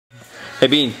Hey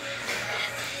Bean.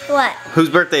 What? Whose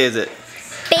birthday is it?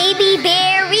 Baby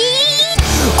Barry.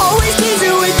 Always tease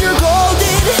you with your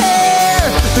golden hair.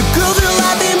 The girls are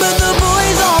laughing, but the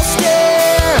boys all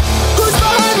stare. Who's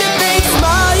behind the fake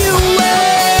smile you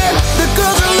wear? The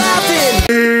girls are laughing.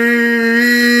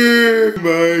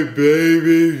 My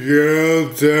baby girl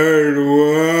turned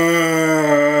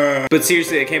 1. But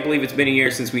seriously, I can't believe it's been a year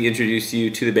since we introduced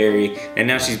you to the Barry, and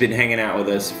now she's been hanging out with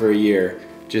us for a year,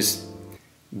 just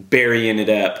Barrying it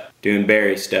up, doing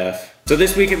Barry stuff. So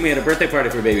this weekend we had a birthday party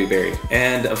for baby Barry,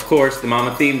 and of course the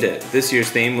mama themed it. This year's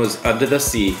theme was Under the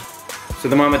Sea. So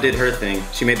the mama did her thing.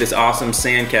 She made this awesome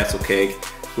sandcastle cake,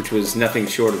 which was nothing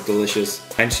short of delicious,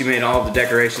 and she made all the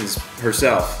decorations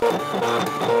herself.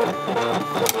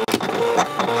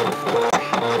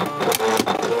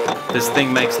 This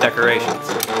thing makes decorations.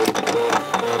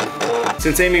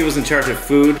 Since Amy was in charge of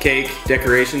food, cake,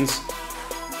 decorations,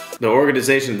 the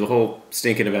organization of the whole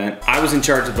stinking event, I was in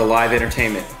charge of the live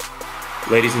entertainment.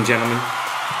 Ladies and gentlemen,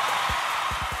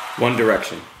 One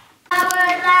Direction. I would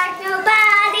like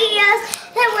nobody else.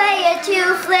 The way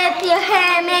you flip your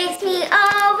hair makes me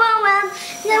overwhelmed.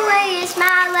 The way you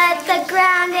smile at the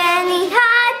ground, and it's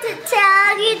hard to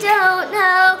tell you don't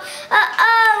know.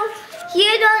 Uh-oh,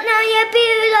 you don't know you're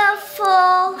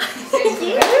beautiful.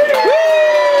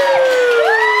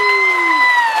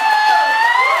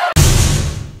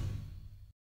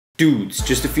 Dudes,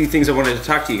 just a few things I wanted to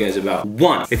talk to you guys about.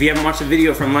 One, if you haven't watched the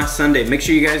video from last Sunday, make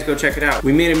sure you guys go check it out.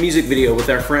 We made a music video with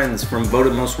our friends from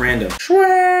Voted Most Random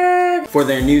for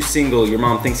their new single, Your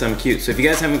Mom Thinks I'm Cute. So if you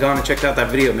guys haven't gone and checked out that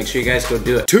video, make sure you guys go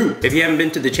do it. Two, if you haven't been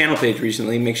to the channel page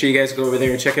recently, make sure you guys go over there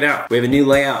and check it out. We have a new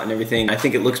layout and everything. I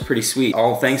think it looks pretty sweet.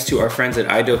 All thanks to our friends at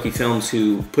iDoki Films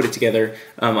who put it together.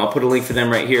 I'll put a link for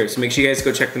them right here. So make sure you guys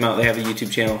go check them out. They have a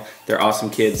YouTube channel. They're awesome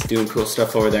kids doing cool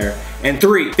stuff over there. And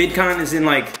three, VidCon is in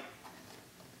like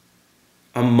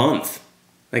a month.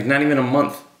 Like not even a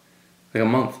month. Like a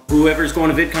month. Whoever's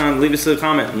going to VidCon, leave us a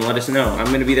comment and let us know.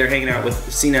 I'm gonna be there hanging out with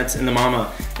C-Nuts and the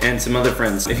mama and some other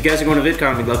friends. If you guys are going to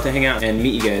VidCon, we'd love to hang out and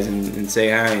meet you guys and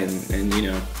say hi and you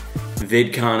know,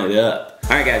 VidCon it up.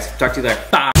 Alright guys, talk to you later.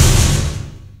 Bye!